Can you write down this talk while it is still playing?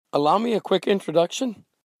Allow me a quick introduction.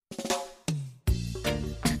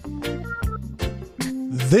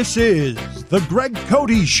 This is the Greg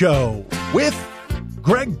Cote Show with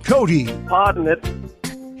Greg Cote. Pardon it.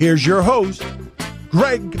 Here's your host,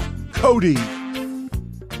 Greg Cote.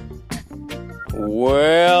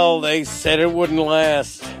 Well, they said it wouldn't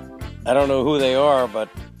last. I don't know who they are, but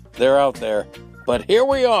they're out there. But here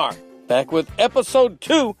we are, back with episode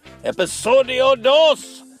 2, episodio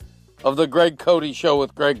dos of the Greg Cote Show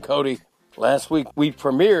with Greg Cote. Last week we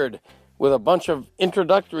premiered with a bunch of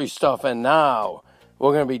introductory stuff, and now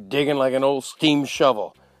we're going to be digging like an old steam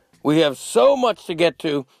shovel. We have so much to get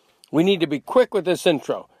to, we need to be quick with this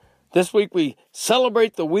intro. This week we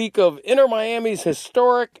celebrate the week of Inter Miami's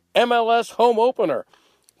historic MLS home opener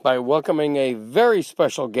by welcoming a very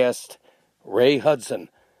special guest, Ray Hudson,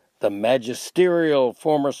 the magisterial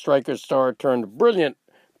former striker star turned brilliant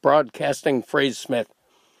broadcasting phrasesmith.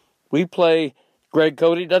 We play Greg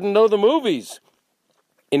Cote Doesn't Know the Movies,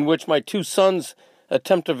 in which my two sons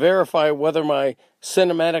attempt to verify whether my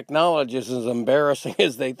cinematic knowledge is as embarrassing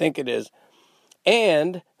as they think it is.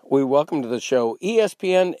 And we welcome to the show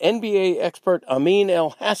ESPN NBA expert Amin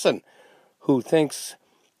El Hassan, who thinks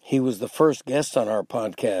he was the first guest on our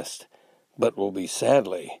podcast, but will be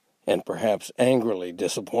sadly and perhaps angrily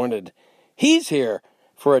disappointed. He's here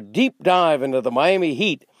for a deep dive into the Miami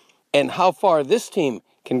Heat and how far this team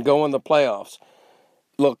can go in the playoffs.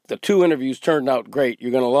 Look, the two interviews turned out great.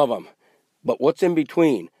 You're going to love them. But what's in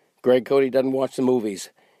between, Greg Cote Doesn't Watch the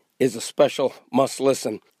Movies, is a special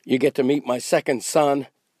must-listen. You get to meet my second son,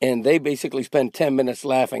 and they basically spend 10 minutes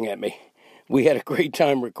laughing at me. We had a great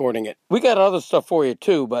time recording it. We got other stuff for you,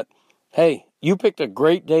 too, but hey, you picked a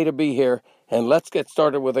great day to be here, and let's get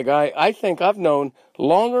started with a guy I think I've known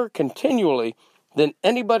longer continually than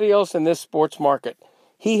anybody else in this sports market.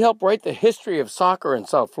 He helped write the history of soccer in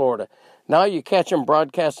South Florida. Now you catch him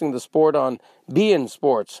broadcasting the sport on beIN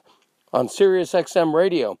Sports, on Sirius XM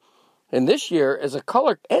Radio, and this year as a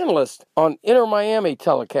color analyst on Inter Miami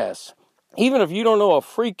telecasts. Even if you don't know a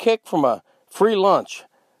free kick from a free lunch,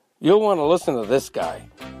 you'll want to listen to this guy.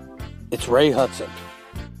 It's Ray Hudson.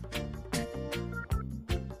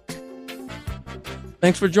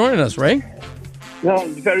 Thanks for joining us, Ray. Well,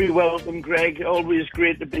 very welcome, Greg. Always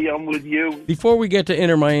great to be on with you. Before we get to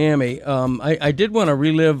Inter Miami, I did want to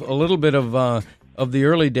relive a little bit of the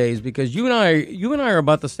early days, because you and I are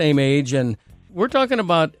about the same age, and we're talking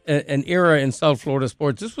about an era in South Florida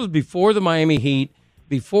sports. This was before the Miami Heat,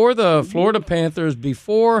 before the Florida Panthers,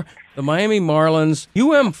 before the Miami Marlins.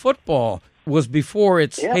 Football was before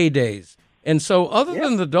its heydays. And so other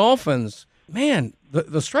than the Dolphins, man,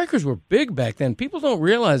 the strikers were big back then. People don't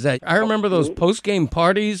realize that. I remember those post-game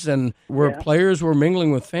parties and where players were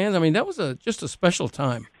mingling with fans. I mean, that was just a special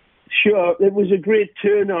time. Sure, it was a great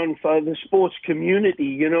turn-on for the sports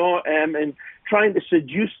community, and trying to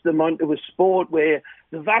seduce them onto a sport where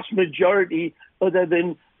the vast majority, other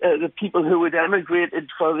than the people who had emigrated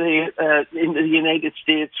into the United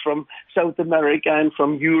States from South America and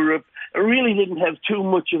from Europe, really didn't have too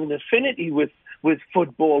much of an affinity with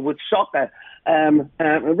football, with soccer.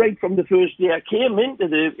 Right from the first day I came into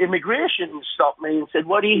the immigration stopped me and said,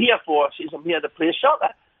 "What are you here for?" I says, "I'm here to play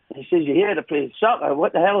soccer." He says, "You're here to play soccer?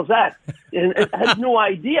 What the hell is that?" And I had no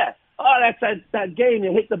idea. "Oh, that's that game.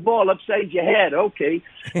 You hit the ball upside your head." Okay,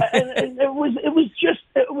 and it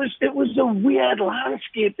was a weird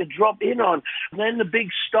landscape to drop in on. And then the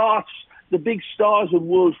big stars of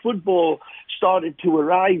world football started to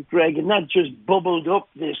arrive, Greg, and that just bubbled up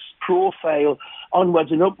this profile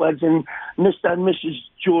onwards and upwards. And Mr. and Mrs.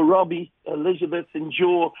 Joe Robbie, Elizabeth and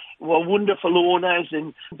Joe were wonderful owners.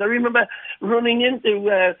 And I remember running into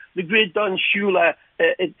the great Don Shula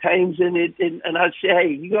at times, and I'd say, "Hey,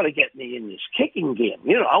 you got to get me in this kicking game."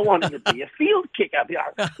 I wanted to be a field kicker.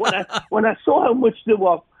 When I saw how much they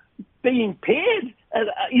were being paid,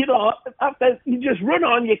 after you just run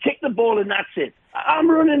on, you kick the ball, and that's it.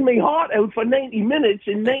 I'm running my heart out for 90 minutes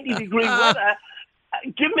in 90-degree weather.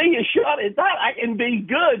 Give me a shot at that. I can be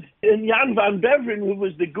good. And Jan van Beveren, who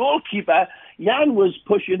was the goalkeeper, Jan was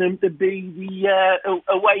pushing him to be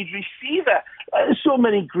a wide receiver. So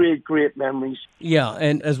many great memories. Yeah,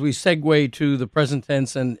 and as we segue to the present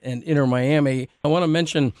tense and Inter Miami, I want to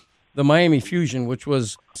mention the Miami Fusion, which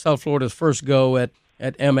was South Florida's first go at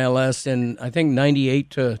MLS in, I think, 98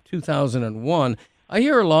 to 2001. I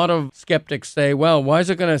hear a lot of skeptics say, well, why is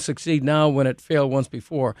it going to succeed now when it failed once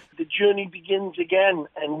before? The journey begins again,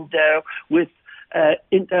 and with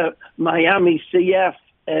Inter Miami CF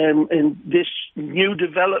and this new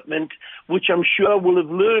development, which I'm sure will have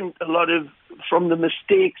learned a lot from the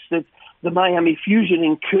mistakes that the Miami Fusion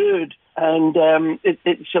incurred. And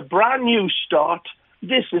it's a brand new start.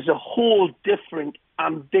 this is a whole different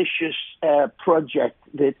ambitious project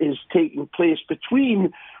that is taking place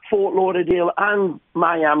between Fort Lauderdale and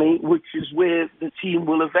Miami, which is where the team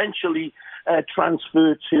will eventually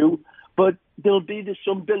transfer to. But there'll be this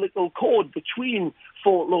umbilical cord between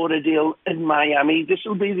Fort Lauderdale and Miami. This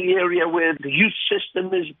will be the area where the youth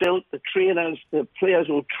system is built. The players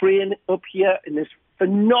will train up here in this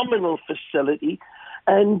phenomenal facility.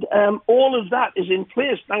 And all of that is in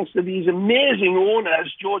place thanks to these amazing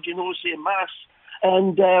owners, George and Jose Mas,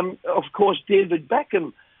 and, of course, David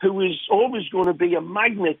Beckham, who is always going to be a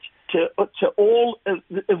magnet to all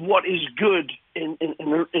of what is good in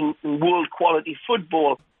world-quality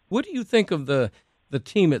football. What do you think of the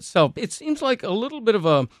team itself? It seems like a little bit of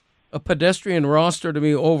a pedestrian roster to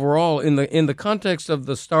me overall in the context of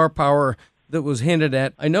the star power that was hinted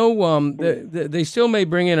at. I know they still may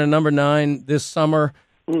bring in a number 9 this summer.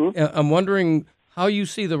 Mm-hmm. I'm wondering how you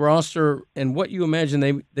see the roster and what you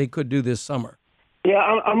imagine they could do this summer. Yeah,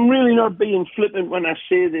 I'm really not being flippant when I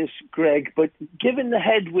say this, Greg, but given the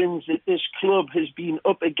headwinds that this club has been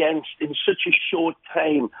up against in such a short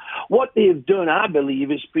time, what they've done, I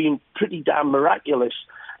believe, has been pretty damn miraculous.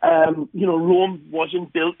 Rome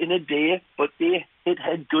wasn't built in a day, but it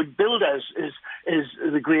had good builders, as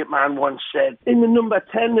the great man once said. In the number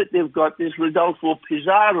 10 that they've got, this Rodolfo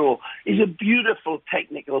Pizarro is a beautiful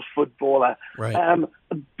technical footballer. Right.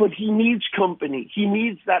 But he needs company. He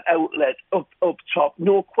needs that outlet up top,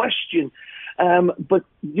 no question. But,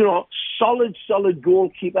 solid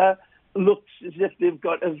goalkeeper. Looks as if they've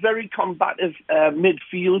got a very combative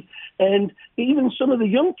midfield. And even some of the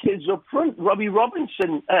young kids up front, Robbie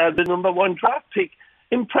Robinson, the number 1 draft pick,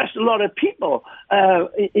 impressed a lot of people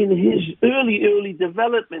in his early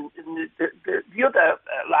development. And the other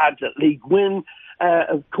lads at League Win,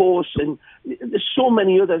 of course, and there's so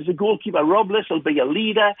many others. The goalkeeper, Robles, will be a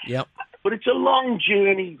leader. Yep. But it's a long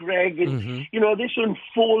journey, Greg, and, this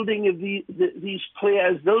unfolding of these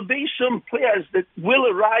players, there'll be some players that will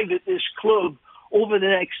arrive at this club over the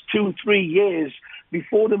next 2-3 years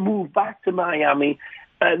before they move back to Miami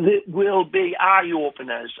that will be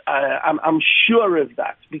eye-openers. I'm sure of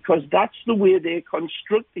that, because that's the way they're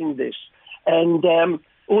constructing this. And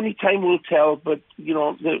only time will tell, but,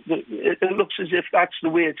 it looks as if that's the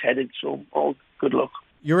way it's headed, so good luck.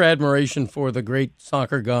 Your admiration for the great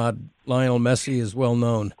soccer god Lionel Messi is well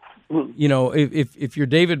known. You know, if you're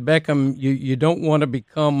David Beckham, you don't want to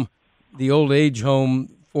become the old age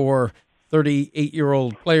home for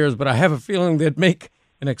 38-year-old players, but I have a feeling they'd make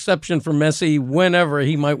an exception for Messi whenever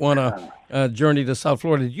he might want to journey to South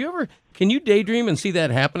Florida. Can you daydream and see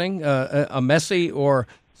that happening? A Messi or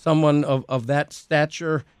someone of that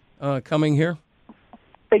stature coming here?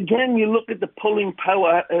 Again, you look at the pulling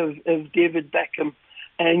power of David Beckham,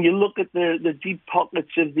 and you look at the deep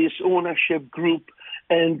pockets of this ownership group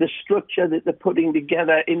and the structure that they're putting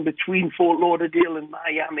together in between Fort Lauderdale and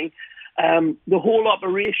Miami. The whole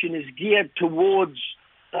operation is geared towards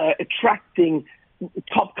attracting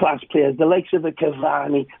top-class players, the likes of a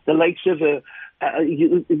Cavani, the likes of the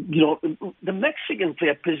Mexican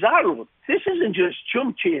player, Pizarro. This isn't just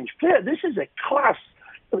chump change player. This is a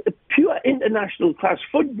pure international class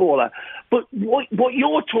footballer. But what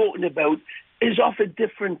you're talking about is off a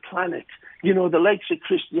different planet. You know, the likes of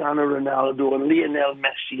Cristiano Ronaldo and Lionel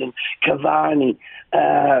Messi and Cavani,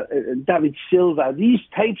 David Silva, these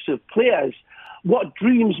types of players, what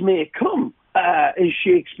dreams may come, as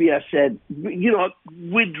Shakespeare said. You know,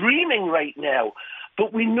 we're dreaming right now,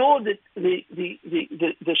 but we know that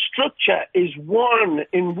the structure is one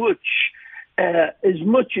in which, as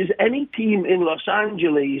much as any team in Los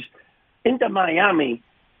Angeles, Inter Miami,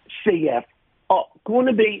 CF, are going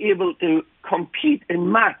to be able to compete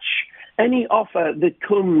and match any offer that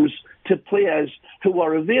comes to players who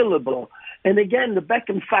are available. And again, the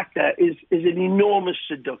Beckham factor is an enormous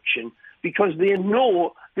seduction, because they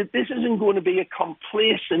know that this isn't going to be a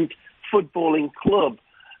complacent footballing club.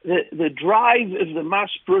 The drive of the Mas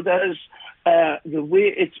brothers, the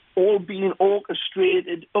way it's all been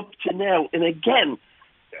orchestrated up to now. And again,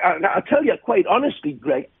 I'll tell you quite honestly,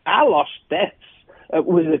 Greg, I lost bets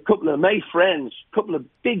with a couple of my friends, a couple of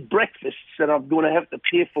big breakfasts that I'm going to have to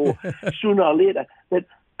pay for sooner or later. That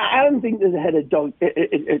I don't think they had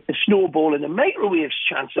a snowball in a microwave's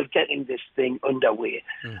chance of getting this thing underway.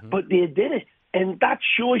 Mm-hmm. But they did it. And that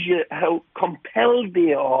shows you how compelled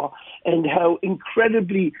they are and how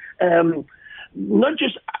incredibly, not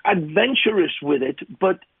just adventurous with it,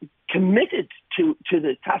 but committed to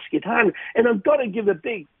the task at hand. And I've got to give a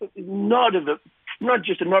big nod of not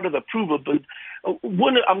just a nod of approval, but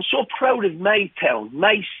I'm so proud of my town,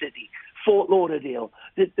 my city, Fort Lauderdale,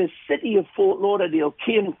 that the city of Fort Lauderdale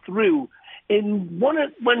came through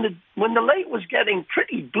when the light was getting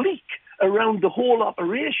pretty bleak around the whole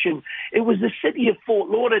operation, it was the city of Fort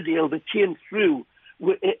Lauderdale that came through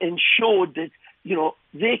and showed that,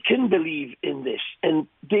 they can believe in this, and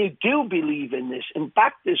they do believe in this, and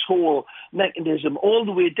back this whole mechanism all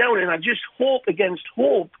the way down. And I just hope against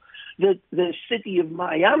hope that the city of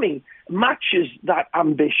Miami matches that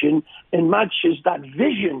ambition and matches that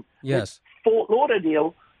vision that Fort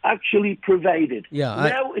Lauderdale actually provided.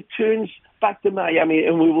 Now it turns back to Miami,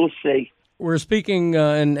 and we will see. We're speaking,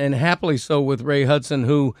 and happily so, with Ray Hudson,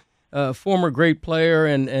 who former great player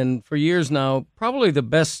and for years now, probably the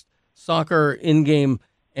best soccer in-game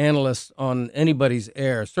analyst on anybody's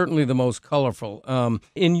air, certainly the most colorful.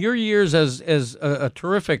 In your years as a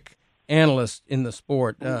terrific analyst in the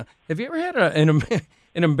sport, have you ever had an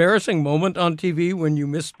embarrassing moment on TV when you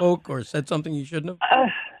misspoke or said something you shouldn't have?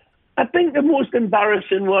 I think the most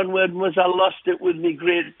embarrassing one was I lost it with my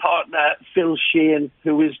great partner, Phil Shane,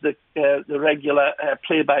 who is the regular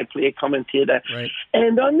play-by-play commentator. Right.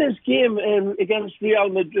 And on this game against Real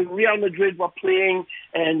Madrid were playing,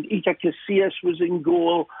 and Iker Casillas was in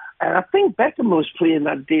goal. And I think Beckham was playing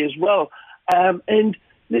that day as well. And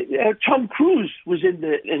Tom Cruise was in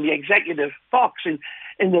the executive box, and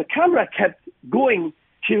the camera kept going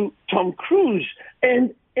to Tom Cruise,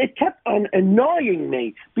 and it kept on annoying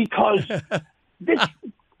me because this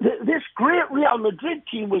great Real Madrid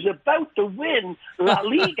team was about to win La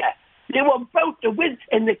Liga. They were about to win,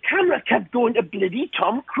 and the camera kept going to bloody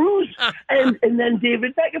Tom Cruise and then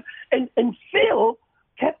David Beckham. And Phil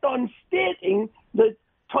kept on stating that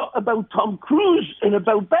about Tom Cruise and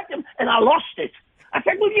about Beckham, and I lost it. I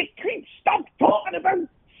said, will you please stop talking about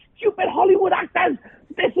stupid Hollywood actors?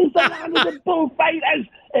 This is the land of the bullfighters.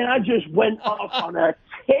 And I just went off on a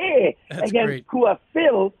tear against poor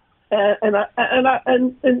Phil. And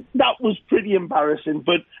that was pretty embarrassing.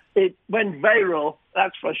 But it went viral,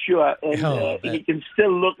 that's for sure. And you can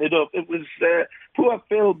still look it up. It was poor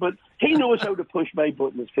Phil, but he knows how to push my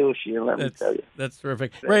buttons, Phil Sheehan, let me tell you. That's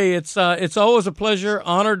terrific. Ray, it's always a pleasure.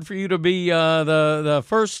 Honored for you to be the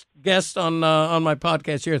first guest on my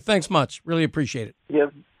podcast here. Thanks much. Really appreciate it.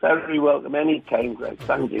 You're very welcome. Anytime, Greg.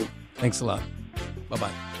 Thank you. Thanks a lot.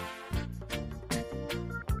 Bye-bye.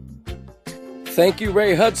 Thank you,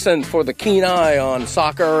 Ray Hudson, for the keen eye on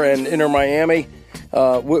soccer and Inter Miami.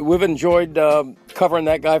 We've enjoyed covering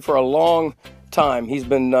that guy for a long time. He's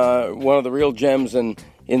been one of the real gems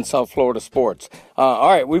in South Florida sports. All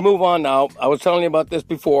right, we move on now. I was telling you about this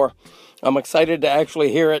before. I'm excited to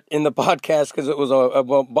actually hear it in the podcast because it was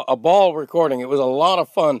a ball recording. It was a lot of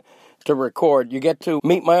fun to record. You get to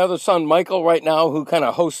meet my other son, Michael, right now, who kind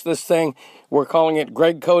of hosts this thing. We're calling it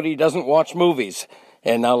Greg Cote Doesn't Watch Movies.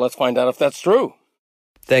 And now let's find out if that's true.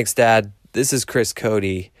 Thanks, Dad. This is Chris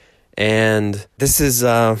Cote, and this is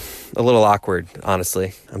a little awkward,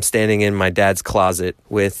 honestly. I'm standing in my dad's closet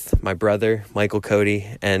with my brother, Michael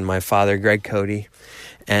Cote, and my father, Greg Cote,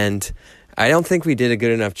 and I don't think we did a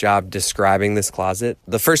good enough job describing this closet.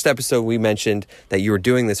 The first episode, we mentioned that you were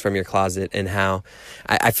doing this from your closet and how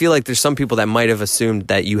I feel like there's some people that might have assumed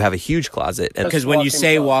that you have a huge closet. Because when you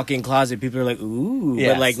say walk-in closet, people are like, ooh.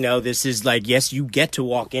 Yes. But like, no, this is like, yes, you get to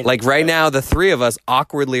walk in. Like right now, the three of us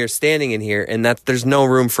awkwardly are standing in here, and there's no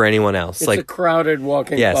room for anyone else. It's like a crowded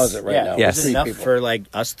walk-in closet right now. Yes. It's enough for like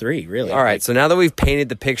us three, really. All right, so now that we've painted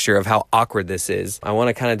the picture of how awkward this is, I want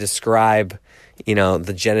to kind of describe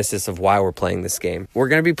the genesis of why we're playing this game. We're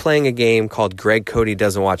going to be playing a game called Greg Cote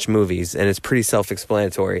Doesn't Watch Movies, and it's pretty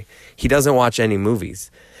self-explanatory. He doesn't watch any movies.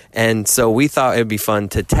 And so we thought it would be fun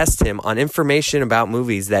to test him on information about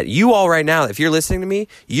movies that you all right now, if you're listening to me,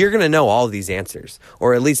 you're going to know all of these answers,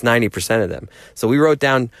 or at least 90% of them. So we wrote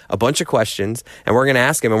down a bunch of questions, and we're going to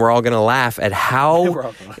ask him, and we're all going to laugh at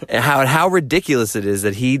how ridiculous it is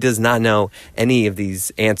that he does not know any of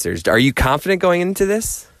these answers. Are you confident going into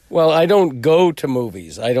this? Well, I don't go to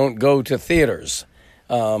movies. I don't go to theaters.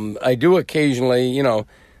 I do occasionally,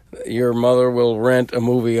 your mother will rent a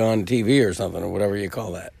movie on TV or something, or whatever you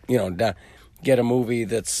call that. Get a movie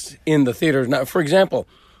that's in the theaters. Now, for example,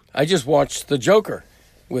 I just watched The Joker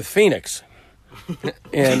with Phoenix.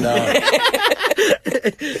 And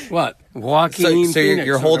what? Joaquin So Phoenix,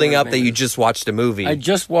 you're holding up that you just watched a movie. I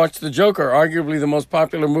just watched The Joker, arguably the most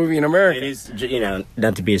popular movie in America. It is,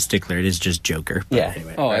 not to be a stickler, it is just Joker. Yeah.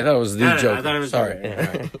 Anyway, I thought it was The Joker. I thought it was Sorry.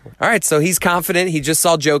 Joker. All right, so he's confident. He just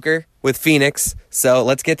saw Joker with Phoenix. So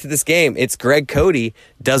let's get to this game. It's Greg Cote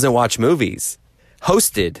Doesn't Watch Movies,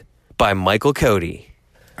 hosted by Michael Cote.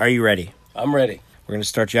 Are you ready? I'm ready. We're going to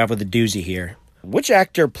start you off with a doozy here. Which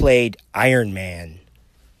actor played Iron Man?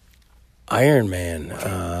 Iron Man.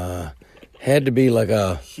 Had to be like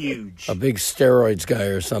a Huge. big steroids guy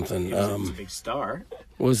or something. He was a big star.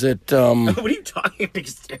 Was it? What are you talking about, big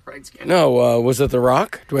steroids guy? No, was it The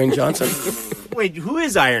Rock, Dwayne Johnson? Wait, who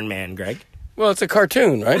is Iron Man, Greg? Well, it's a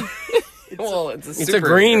cartoon, right? It's a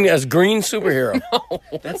green superhero.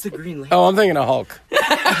 That's the Green Lantern. Oh, I'm thinking of Hulk.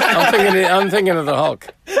 I'm thinking of the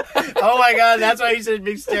Hulk. Oh my God, that's why you said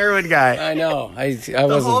big steroid guy. I know. I The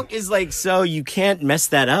wasn't. Hulk is like, so you can't mess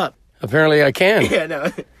that up. Apparently, I can. Yeah,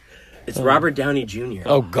 no. It's Robert Downey Jr.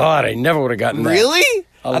 Oh God, I never would have gotten that. Really?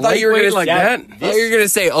 A I thought you were lightweight going like that. I thought you were going to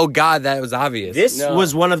say, "Oh God, that was obvious." This No.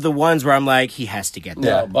 was one of the ones where I'm like, he has to get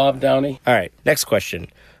that. No, Bob Downey. All right, next question.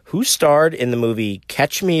 Who starred in the movie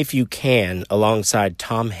Catch Me If You Can alongside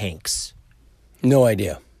Tom Hanks? No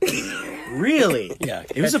idea. Really? Yeah,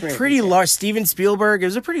 It was a Catch Me If pretty large... Steven Spielberg, it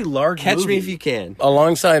was a pretty large Catch movie. me if you can.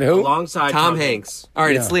 Alongside who? Alongside Tom Hanks. All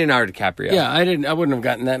right, Yeah. it's Leonardo DiCaprio. Yeah, I wouldn't have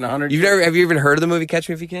gotten that in 100 Have you even heard of the movie Catch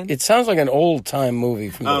Me If You Can? It sounds like an old time movie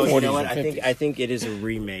from the Oh, 40s you know what? or I 50s. think it is a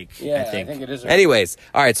remake. Yeah, I think. it is. Anyways,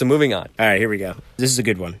 all right, so moving on. All right, here we go. This is a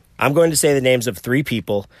good one. I'm going to say the names of 3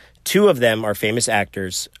 people. 2 of them are famous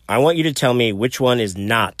actors. I want you to tell me which one is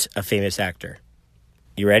not a famous actor.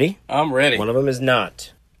 You ready? I'm ready. One of them is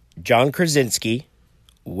not. John Krasinski,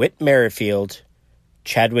 Whit Merrifield,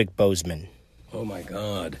 Chadwick Boseman. Oh my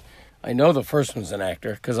God, I know the first one's an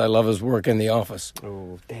actor because I love his work in The Office.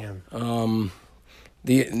 Oh, damn.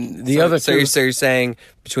 The other So two, you're saying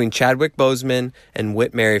between Chadwick Boseman and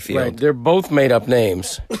Whit Merrifield. right? They're both made up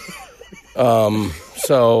names.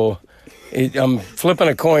 So I'm flipping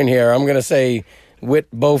a coin here. I'm going to say Whit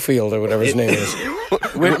Bofield or whatever his name is.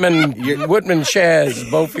 Whitman Chaz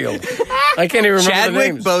Bofield. I can't even remember the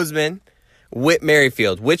Chadwick names. Boseman, Whit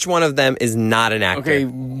Merrifield. Which one of them is not an actor? Okay,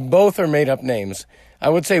 both are made up names. I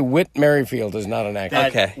would say Whit Merrifield is not an actor.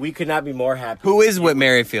 Okay. We could not be more happy. Who is Whit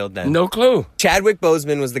Merrifield then? No clue. Chadwick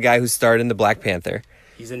Boseman was the guy who starred in the Black Panther.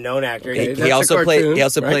 He's a known actor. Okay, He- that's He a also played. cartoon, He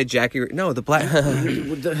also right? played Jackie. No, the Black.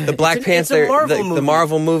 the Black it's a Panther. Marvel The movie.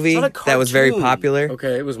 Marvel movie It's not a that was very cartoon. popular.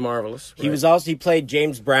 Okay, it was marvelous. He was also, he played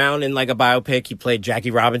James Brown in like a biopic. He played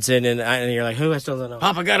Jackie Robinson, and you're like, who? I still don't know.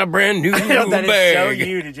 Papa got a brand new I know that is so bag.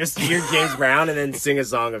 you to just hear James Brown and then sing a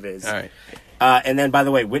song of his. All right. And then, by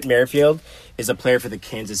the way, Whit Merrifield is a player for the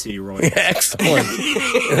Kansas City Royals. Excellent.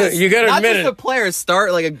 You got to Not admit just the it. players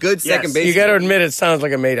start like a good second base. You got to admit it sounds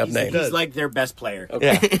like a made up name. He's like their best player.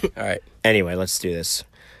 Yeah. All right. Anyway, let's do this.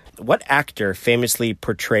 What actor famously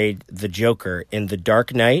portrayed the Joker in The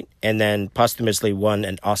Dark Knight and then posthumously won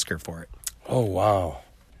an Oscar for it? Oh, wow.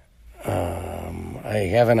 I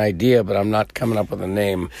have an idea, but I'm not coming up with a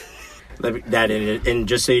name. And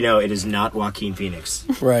just so you know, it is not Joaquin Phoenix.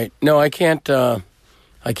 Right. No, I can't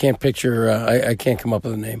picture, I can't come up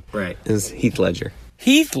with a name. Right. Is Heath Ledger.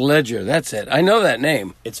 Heath Ledger, that's it. I know that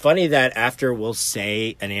name. It's funny that after we'll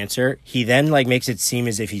say an answer, he then like makes it seem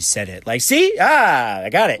as if he said it. Like, see? I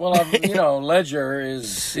got it. Well, Ledger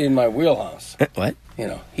is in my wheelhouse. What?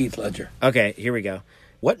 Heath Ledger. Okay, here we go.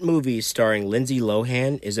 What movie starring Lindsay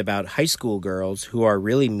Lohan is about high school girls who are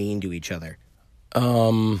really mean to each other?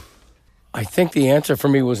 I think the answer for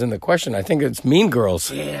me was in the question. I think it's Mean Girls.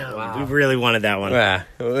 Yeah, we really wanted that one. Yeah,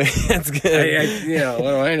 that's good. What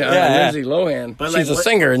do I know? Yeah. Lindsay Lohan. But, She's like, a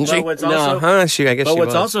singer, isn't but she? what's No, also- huh? I guess But she what's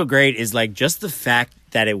was. also great is like just the fact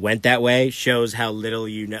that it went that way shows how little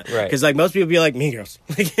you know. Right. Because like most people be like Mean Girls,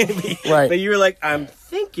 Right. But you were like, I'm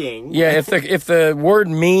thinking. Yeah, if the word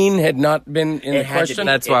mean had not been in the It had to question,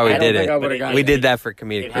 be. That's why we I don't did think I it. would've gotten We it. did that for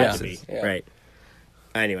comedic It had to be purposes. Yeah. right.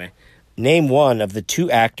 Anyway, name one of the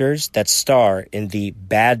 2 actors that star in the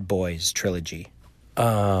Bad Boys trilogy.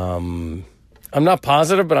 I'm not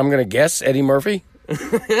positive, but I'm going to guess Eddie Murphy.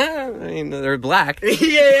 I mean, they're black.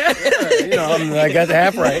 yeah, I got the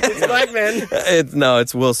half right. it's black man.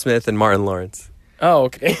 It's Will Smith and Martin Lawrence. Oh,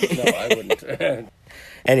 okay. No, I wouldn't.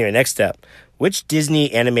 Anyway, next up. Which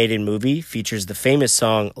Disney animated movie features the famous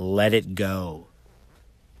song Let It Go?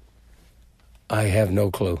 I have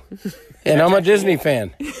no clue. And I'm a Disney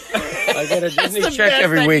fan. I get a Disney check best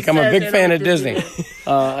every thing week. you I'm a said, big and fan I'm of Disney.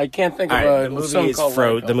 I can't think All of right, a the movie song is called Let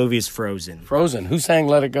It Go. the movie is Frozen. Frozen. Who sang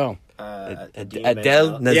Let It Go?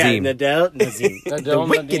 Adele Nazim. Yeah, Adele Nazim. the Adele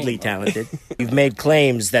wickedly Nadim. talented. You've made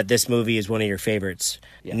claims that this movie is one of your favorites.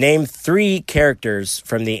 Name 3 characters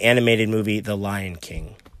from the animated movie The Lion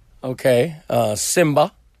King. Okay.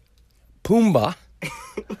 Simba, Pumbaa,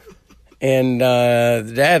 and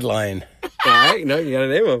the Dad Lion. All right, no, you gotta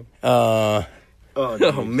name him.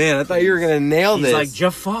 Oh man, I thought you were gonna nail He's this. like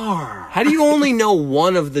Jafar. How do you only know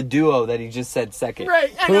one of the duo that he just said second?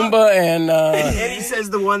 Right. I know. Pumbaa and And he says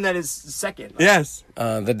the one that is second. Yes.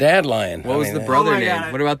 the Dad Lion. What was the brother my name?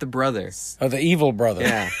 God. What about the brother? Oh, the evil brother.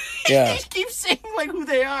 Yeah. Yeah. He keeps saying like who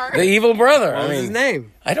they are. The evil brother. What was his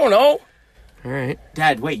name? I don't know. All right.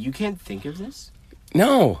 Dad, wait, you can't think of this?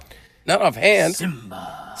 No, not offhand.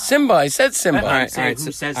 Simba. I said Simba. All right, who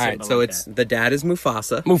So, says all right. Simba So like it's that? the dad is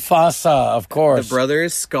Mufasa. Mufasa, of The course. brother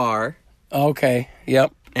is Scar. Okay.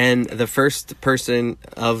 Yep. And the first person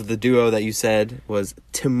of the duo that you said was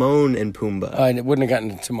Timon and Pumbaa. I wouldn't have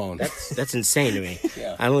gotten to Timon. That's insane to me.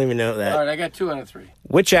 Yeah. I don't even know that. All right, I got 2 out of 3.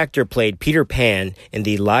 Which actor played Peter Pan in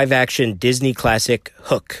the live-action Disney classic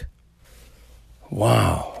Hook?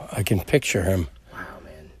 Wow, I can picture him. Wow,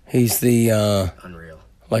 man. He's the Unreal.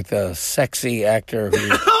 like the sexy actor who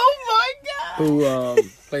Oh, my God! who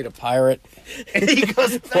played a pirate. He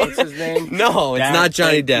goes, What's his name? No, it's not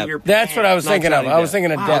Johnny Peter Depp. Pan. That's what I was Not thinking of. Johnny I was Depp.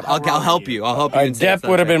 thinking of Wow, Depp. how I'll help you. I'll help you. and say it's Depp not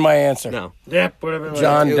would have Johnny been my answer. No. Depp would have been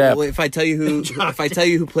John Depp. Well, if I tell you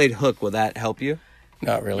who played Hook, will that help you?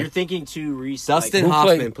 Not really. You're thinking too recent. Dustin Who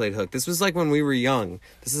Hoffman played- played Hook. This was like when we were young.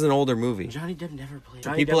 This is an older movie. Johnny Depp never played.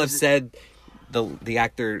 People have said the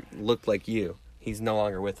actor looked like you. He's no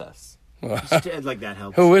longer with us. like that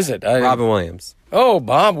helps. Who is it? Robin Williams. Oh,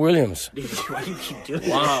 Bob Williams. Why do you keep doing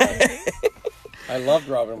Wow. I loved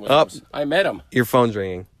Robin Williams. I met him. Your phone's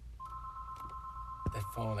ringing. That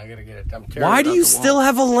phone, I gotta get it. I'm tearing Why it do off you the still wall.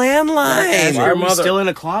 have a landline? Our Are we mother. still in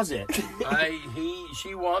a closet?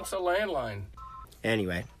 She wants a landline.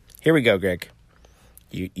 Anyway, here we go, Greg.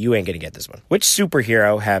 You ain't gonna get this one. Which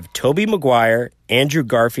superhero have Tobey Maguire, Andrew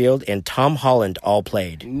Garfield, and Tom Holland all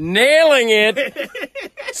played? Nailing it.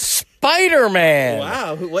 Spider-Man.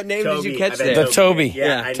 Wow, what name did you Toby, catch I bet there? The Toby.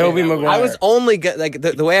 Yeah, I knew Toby that one. Maguire. I was only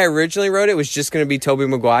the way I originally wrote it was just going to be Tobey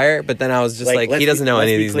Maguire, but then I was just like let's he doesn't be- know let's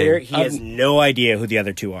any of be these clear, names. He has no idea who the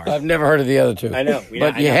other two are. I've never heard of the other 2. I know.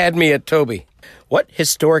 But I you know. had me at Toby. What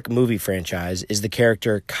historic movie franchise is the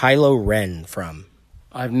character Kylo Ren from?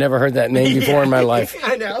 I've never heard that name before in my life.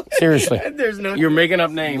 I know. Seriously. There's no. You're making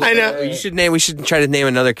up names. I know. We should try to name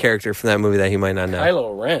another character from that movie that he might not know.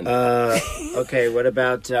 Kylo Ren. Okay, what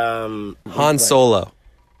about Han Solo.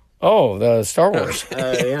 Oh, the Star Wars. yeah.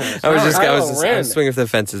 I Kylo was Ren. swinging for the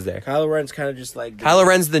fences there. Kylo Ren's kind of just like Kylo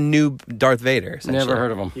Ren's the new Darth Vader. essentially. Never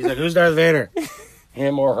heard of him. He's like, who's Darth Vader?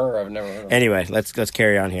 Him or her, I've never heard of him. Anyway, let's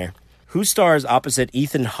carry on here. Who stars opposite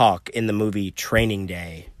Ethan Hawke in the movie Training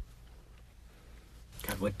Day?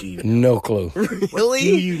 God, what do you know? No clue.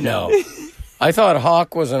 Really? No. I thought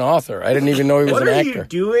Hawk was an author. I didn't even know he was What an are actor. you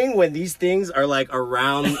doing when these things are like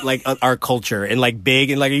around like our culture and like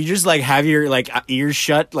big and like you just like have your like ears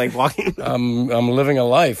shut like walking? I'm living a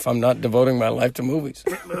life. I'm not devoting my life to movies.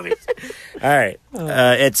 All right,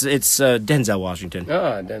 it's Denzel Washington.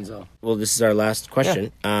 Ah, Denzel. Well, this is our last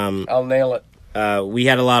question. I'll nail it.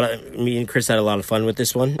 Me and Chris had a lot of fun with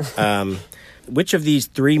this one. Which of these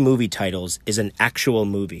 3 movie titles is an actual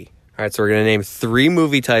movie? All right, so we're going to name 3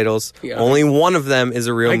 movie titles. Yeah. Only one of them is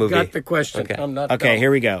a real I movie. got the question. Okay. I'm not Okay, dumb,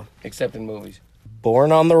 here we go. except in movies.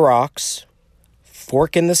 Born on the Rocks,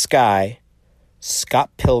 Fork in the Sky, Scott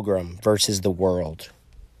Pilgrim versus the World.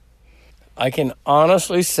 I can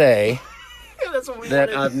honestly say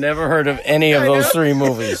that I've never heard of any of those 3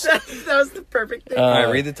 movies. That was the perfect thing. All right,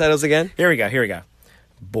 read the titles again. Here we go.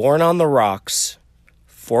 Born on the Rocks,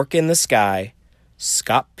 Fork in the Sky,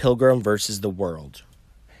 Scott Pilgrim versus the World.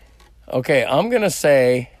 Okay, I'm going to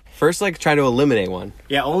say, First, try to eliminate one.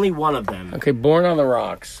 Yeah, only one of them. okay, Born on the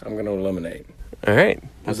Rocks, I'm going to eliminate. All right,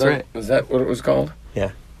 that's right. Was that what it was called?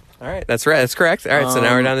 Yeah. All right, that's right. That's correct. All right, so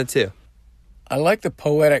now we're down to 2. I like the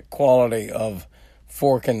poetic quality of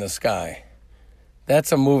Fork in the Sky.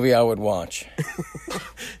 That's a movie I would watch.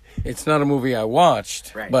 It's not a movie I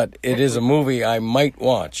watched, Right. but it is a movie I might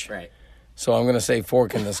watch. Right. So I'm going to say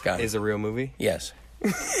Fork in the Sky. Is a real movie. Yes.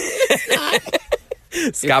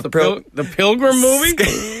 Scott The Pilgrim movie?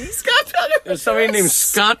 Scott Pilgrim. There's somebody named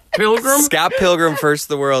Scott Pilgrim? Scott Pilgrim versus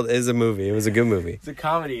the World is a movie. It was a good movie. It's a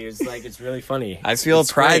comedy. It's really funny. I feel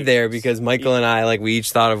It's pride great. there because Michael and I we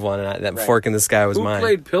each thought of one, and that Fork in the Sky was Who mine.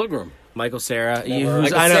 played Pilgrim? Michael Cera. Michael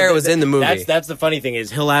Cera was in the movie. That's the funny thing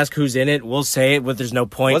is he'll ask who's in it. We'll say it, but there's no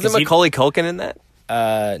point. Wasn't 'cause he- Macaulay Culkin in that?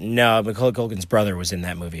 No, Macaulay Culkin's brother was in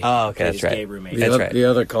that movie. Oh, okay, that's His right. gay roommate. That's right. The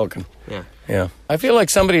other Culkin. Yeah. Yeah. I feel like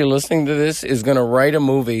somebody listening to this is going to write a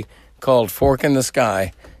movie called Fork in the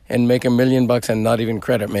Sky and make $1 million and not even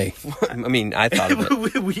credit me. I mean, I thought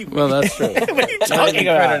of it. Well, that's true. What are you talking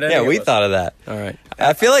about? Yeah, we thought of that. All right.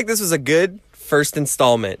 I feel like this was a good first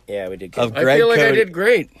installment Yeah, we did. of Good. I Greg feel like I Cote. did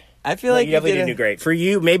great. I feel like You definitely did did great. For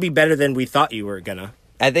you, maybe better than we thought you were gonna.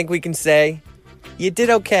 I think we can say you did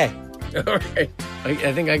okay. All right.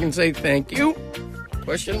 I think I can say thank you?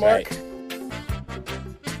 Question mark? Right.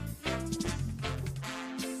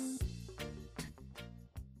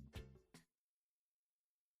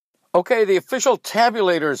 Okay, the official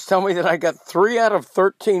tabulators tell me that I got 3 out of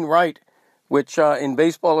 13 right, which in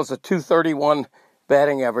baseball is a .231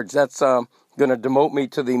 batting average. That's going to demote me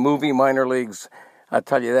to the movie minor leagues. I'll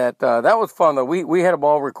tell you that. That was fun, though. We had a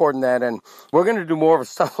ball recording that, and we're going to do more of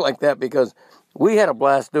stuff like that because we had a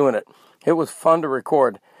blast doing it. It was fun to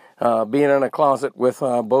record. Being in a closet with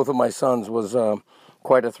both of my sons was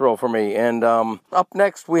quite a thrill for me. And up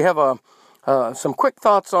next, we have some quick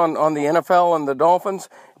thoughts on the NFL and the Dolphins,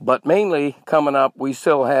 but mainly coming up, we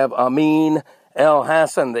still have Amin El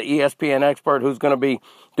Hassan, the ESPN expert, who's going to be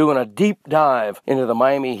doing a deep dive into the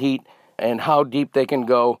Miami Heat and how deep they can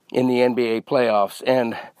go in the NBA playoffs.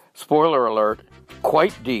 And spoiler alert,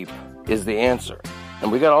 quite deep is the answer.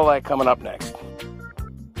 And we got all that coming up next.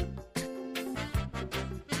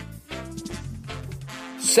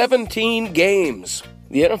 17 games.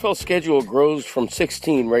 The NFL schedule grows from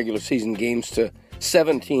 16 regular season games to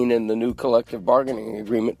 17 in the new collective bargaining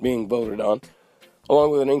agreement being voted on,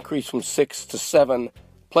 along with an increase from 6 to 7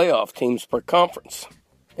 playoff teams per conference.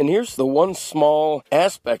 And here's the one small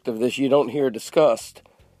aspect of this you don't hear discussed,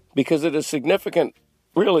 because it is significant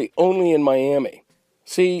really only in Miami.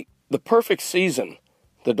 See, the perfect season,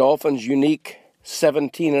 the Dolphins' unique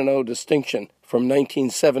 17-0 distinction from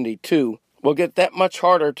 1972, will get that much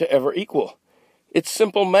harder to ever equal. It's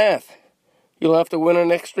simple math. You'll have to win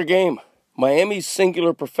an extra game. Miami's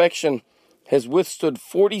singular perfection has withstood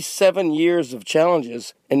 47 years of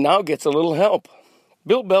challenges and now gets a little help.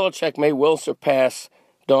 Bill Belichick may well surpass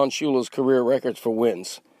Don Shula's career records for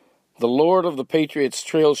wins. The Lord of the Patriots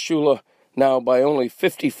trails Shula now by only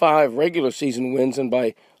 55 regular season wins and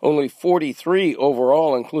by only 43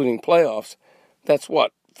 overall, including playoffs. That's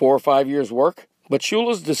what, 4 or 5 years' work? But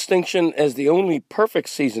Shula's distinction as the only perfect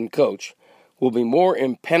season coach will be more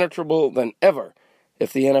impenetrable than ever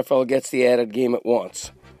if the NFL gets the added game it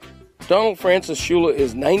wants. Donald Francis Shula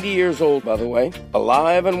is 90 years old, by the way,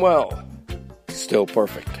 alive and well, still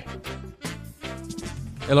perfect.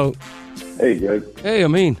 Hello. Hey, Greg. Hey,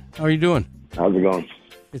 Amin. How are you doing? How's it going?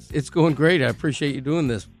 It's going great. I appreciate you doing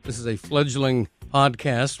this. This is a fledgling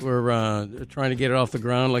podcast. We're trying to get it off the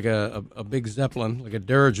ground like a big Zeppelin, like a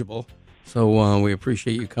dirigible. So we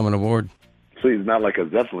appreciate you coming aboard. Please, not like a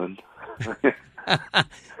Zeppelin.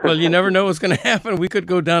 Well, you never know what's going to happen. We could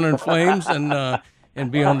go down in flames and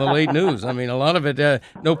be on the late news. I mean, a lot of it,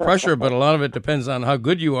 no pressure, but a lot of it depends on how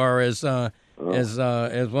good you are as one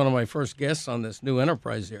of my first guests on this new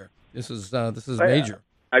enterprise here. This is major.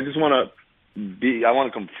 I just want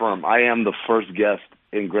to confirm, I am the first guest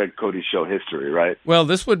in Greg Cote's show history, right? Well,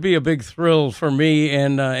 this would be a big thrill for me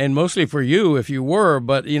and mostly for you if you were,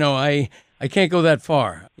 but I can't go that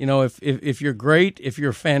far. If you're great, if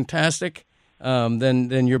you're fantastic,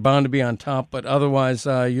 then you're bound to be on top. But otherwise,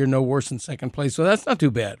 you're no worse than second place. So that's not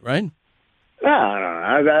too bad, right? No.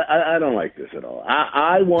 I don't like this at all.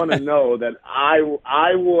 I want to know that I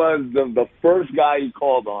was the first guy you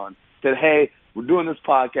called on. Said, hey, we're doing this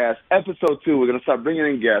podcast, episode 2. We're going to start bringing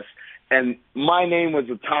in guests, and my name was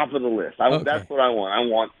the top of the list. Okay. That's what I want. I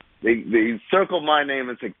want. They circled my name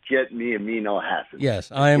and said, get me Amin El Hassan.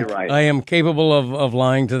 Yes, I am. Right. I am capable of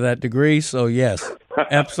lying to that degree. So yes,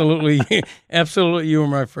 absolutely, absolutely, you were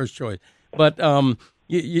my first choice. But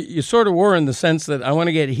you sort of were in the sense that I want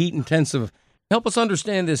to get Heat intensive. Help us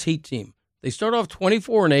understand this Heat team. They start off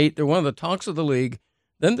 24-8. They're one of the talks of the league.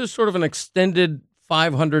 Then there's sort of an extended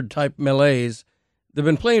 500 type malaise. They've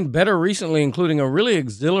been playing better recently, including a really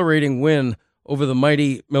exhilarating win over the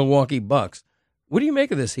mighty Milwaukee Bucks. What do you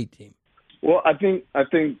make of this Heat team? Well, I think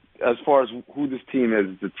as far as who this team is,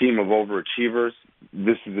 it's a team of overachievers.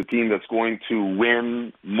 This is a team that's going to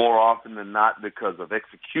win more often than not because of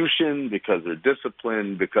execution, because they're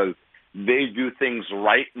disciplined, because they do things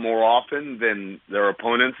right more often than their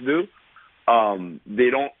opponents do. They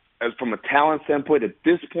don't, as from a talent standpoint, at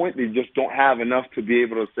this point, they just don't have enough to be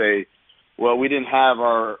able to say, well, we didn't have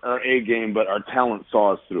our A game, but our talent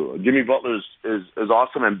saw us through. Jimmy Butler is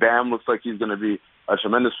awesome, and Bam looks like he's going to be a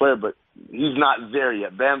tremendous player, but he's not there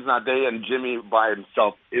yet. Bam's not there yet, and Jimmy by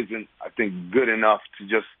himself isn't, I think, good enough to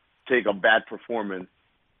just take a bad performance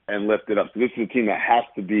and lift it up. So this is a team that has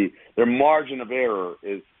to be, their margin of error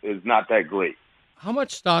is not that great. How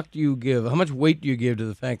much stock do you give, how much weight do you give to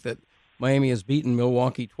the fact that Miami has beaten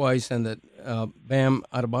Milwaukee twice and that Bam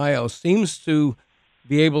Adebayo seems to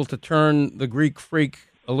be able to turn the Greek freak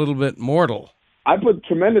a little bit mortal? I put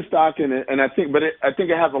tremendous stock in it, and I think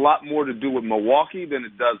it has a lot more to do with Milwaukee than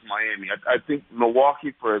it does Miami. I think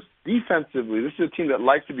Milwaukee, for us defensively, this is a team that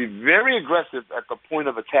likes to be very aggressive at the point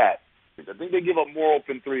of attack. I think they give up more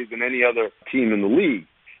open threes than any other team in the league.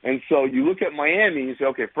 And so you look at Miami and you say,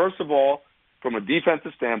 okay, first of all, from a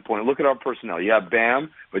defensive standpoint, look at our personnel. You have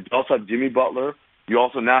Bam, but you also have Jimmy Butler. You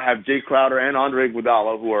also now have Jay Crowder and Andre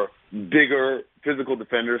Iguodala, who are bigger physical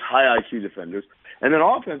defenders, high IQ defenders. And then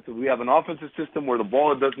offensively, we have an offensive system where the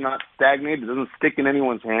ball does not stagnate. It doesn't stick in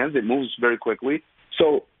anyone's hands. It moves very quickly.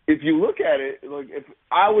 So if you look at it, like if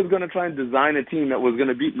I was going to try and design a team that was going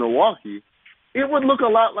to beat Milwaukee, it would look a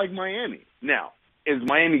lot like Miami. Now, is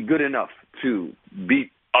Miami good enough to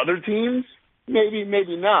beat other teams? Maybe,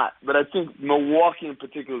 maybe not. But I think Milwaukee in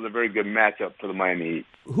particular is a very good matchup for the Miami Heat.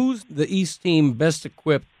 Who's the East team best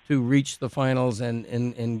equipped to reach the finals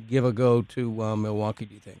and give a go to Milwaukee,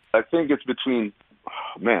 do you think? I think it's between,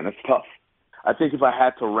 man, that's tough. I think if I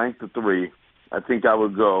had to rank the three, I think I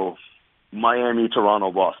would go Miami,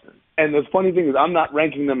 Toronto, Boston. And the funny thing is I'm not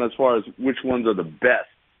ranking them as far as which ones are the best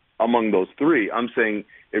among those three. I'm saying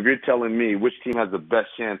if you're telling me which team has the best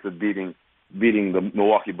chance of beating the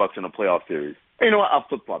Milwaukee Bucks in a playoff series, you know what? I'll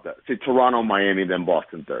flip-flop that. Say Toronto, Miami, then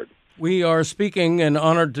Boston third. We are speaking and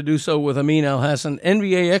honored to do so with Amin Al-Hassan,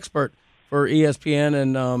 NBA expert for ESPN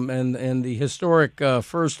and the historic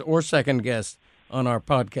first or second guest on our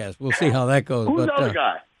podcast. We'll see how that goes. Who's the other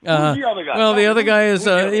guy? Who's the other guy? Well, the other guy is,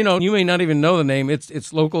 you may not even know the name.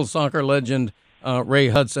 It's local soccer legend Ray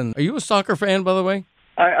Hudson. Are you a soccer fan, by the way?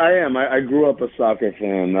 I am. I grew up a soccer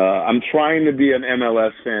fan. I'm trying to be an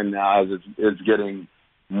MLS fan now as it's getting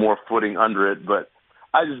more footing under it. But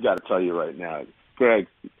I just got to tell you right now, Greg,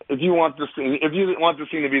 if you want this thing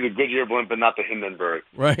to be the Goodyear blimp and not the Hindenburg,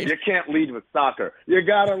 right? You can't lead with soccer. You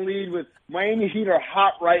got to lead with Miami Heat are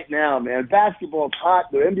hot right now, man. Basketball's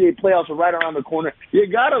hot. The NBA playoffs are right around the corner. You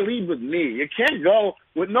got to lead with me. You can't go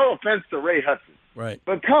with no offense to Ray Hudson. Right.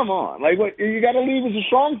 But come on, you got to lead with a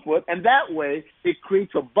strong foot, and that way it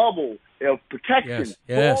creates a bubble of protection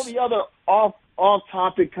for all the other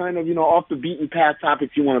off-topic kind of, off the beaten path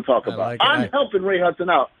topics you want to talk about. I'm helping Ray Hudson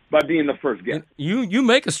out by being the first guest. You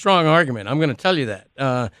make a strong argument. I'm going to tell you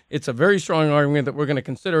that. It's a very strong argument that we're going to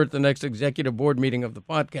consider at the next executive board meeting of the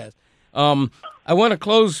podcast. I want to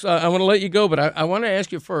close. I want to let you go, but I want to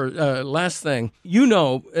ask you for last thing. You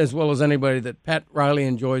know as well as anybody that Pat Riley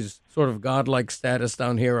enjoys sort of godlike status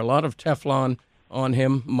down here. A lot of Teflon on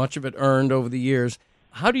him, much of it earned over the years.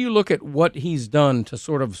 How do you look at what he's done to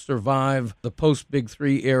sort of survive the post-Big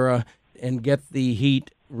Three era and get the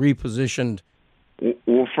Heat repositioned?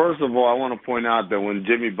 Well, first of all, I want to point out that when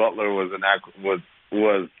Jimmy Butler was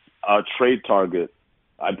a trade target,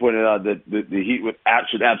 I pointed out that the Heat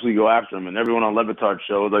should absolutely go after him, and everyone on Levitar's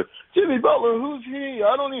show was like, Jimmy Butler, who's he?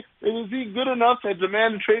 Is he good enough to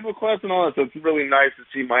demand a trade request and all that? So it's really nice to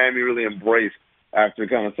see Miami really embrace after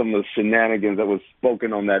kind of some of the shenanigans that was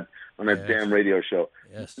spoken on that damn radio show.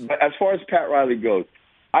 Yes. But as far as Pat Riley goes,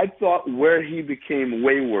 I thought where he became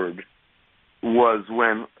wayward was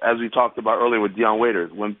when, as we talked about earlier with Dion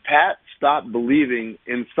Waiters, when Pat stopped believing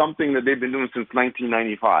in something that they've been doing since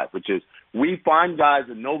 1995, which is we find guys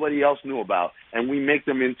that nobody else knew about, and we make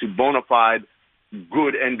them into bona fide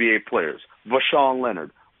good NBA players. Vashawn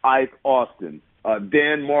Leonard, Ike Austin,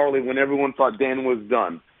 Dan Marley when everyone thought Dan was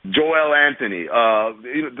done, Joel Anthony.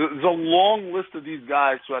 There's a long list of these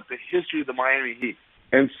guys throughout the history of the Miami Heat.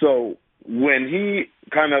 And so when he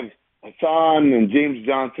kind of Hassan and James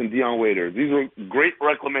Johnson, Dion Waiters, these were great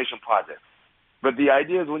reclamation projects. But the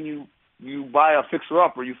idea is when you buy a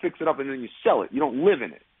fixer-upper, you fix it up and then you sell it. You don't live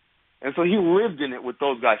in it. And so he lived in it with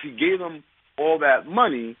those guys. He gave them all that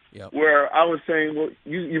money where I was saying, well,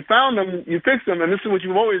 you found them, you fixed them, and this is what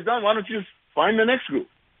you've always done. Why don't you just find the next group?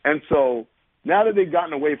 And so now that they've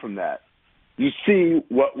gotten away from that, you see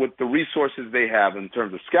what with the resources they have in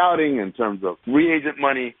terms of scouting, in terms of reagent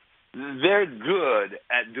money, they're good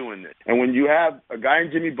at doing this. And when you have a guy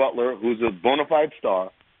in Jimmy Butler who's a bona fide star,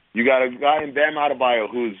 you got a guy in Bam Adebayo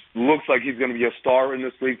who looks like he's going to be a star in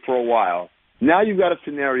this league for a while. Now you've got a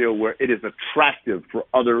scenario where it is attractive for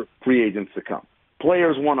other free agents to come.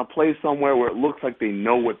 Players want to play somewhere where it looks like they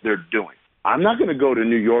know what they're doing. I'm not going to go to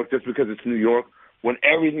New York just because it's New York when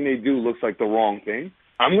everything they do looks like the wrong thing.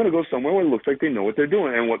 I'm going to go somewhere where it looks like they know what they're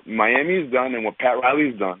doing. And what Miami's done and what Pat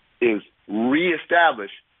Riley's done is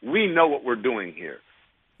reestablish we know what we're doing here.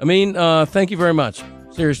 I mean, thank you very much.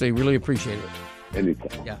 Seriously, really appreciate it.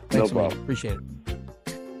 Anytime. Yeah, thanks, no problem. Appreciate it.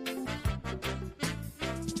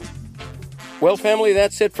 Well, family,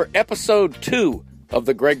 that's it for episode 2 of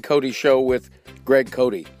the Greg Cote Show with Greg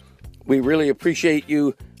Cote. We really appreciate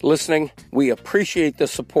you listening. We appreciate the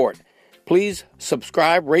support. Please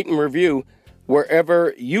subscribe, rate, and review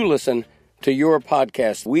wherever you listen to your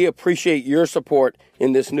podcast. We appreciate your support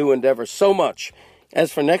in this new endeavor so much.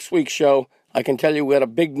 As for next week's show, I can tell you we got a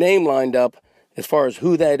big name lined up as far as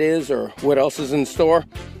who that is or what else is in store.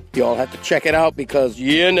 You all have to check it out because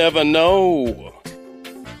you never know.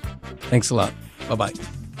 Thanks a lot. Bye-bye.